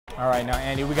All right, now,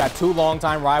 Andy, we got two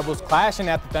longtime rivals clashing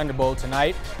at the Thunderbolt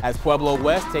tonight as Pueblo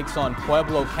West takes on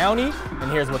Pueblo County,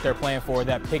 and here's what they're playing for,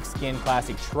 that Pigskin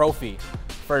Classic trophy.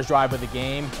 First drive of the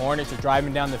game, Hornets are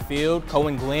driving down the field.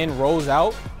 Cohen Glenn rolls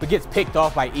out, but gets picked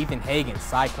off by Ethan Hagan.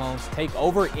 Cyclones take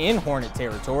over in Hornet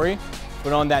territory.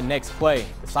 But on that next play,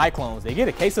 the Cyclones, they get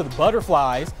a case of the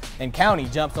butterflies, and County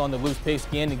jumps on the loose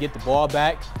pigskin to get the ball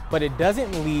back, but it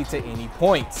doesn't lead to any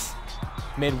points.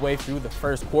 Midway through the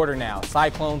first quarter now,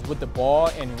 Cyclones with the ball,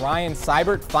 and Ryan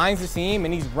Seibert finds the seam,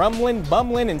 and he's rumbling,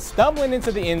 bumbling, and stumbling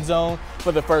into the end zone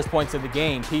for the first points of the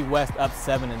game. P West up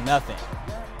 7-0.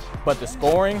 But the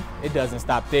scoring, it doesn't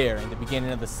stop there. In the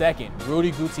beginning of the second,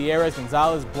 Rudy Gutierrez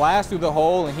Gonzalez blasts through the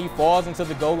hole, and he falls into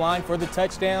the goal line for the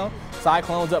touchdown.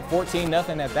 Cyclones up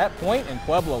 14-0 at that point, and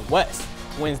Pueblo West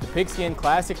wins the Pigskin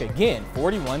Classic again,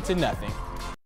 41-0.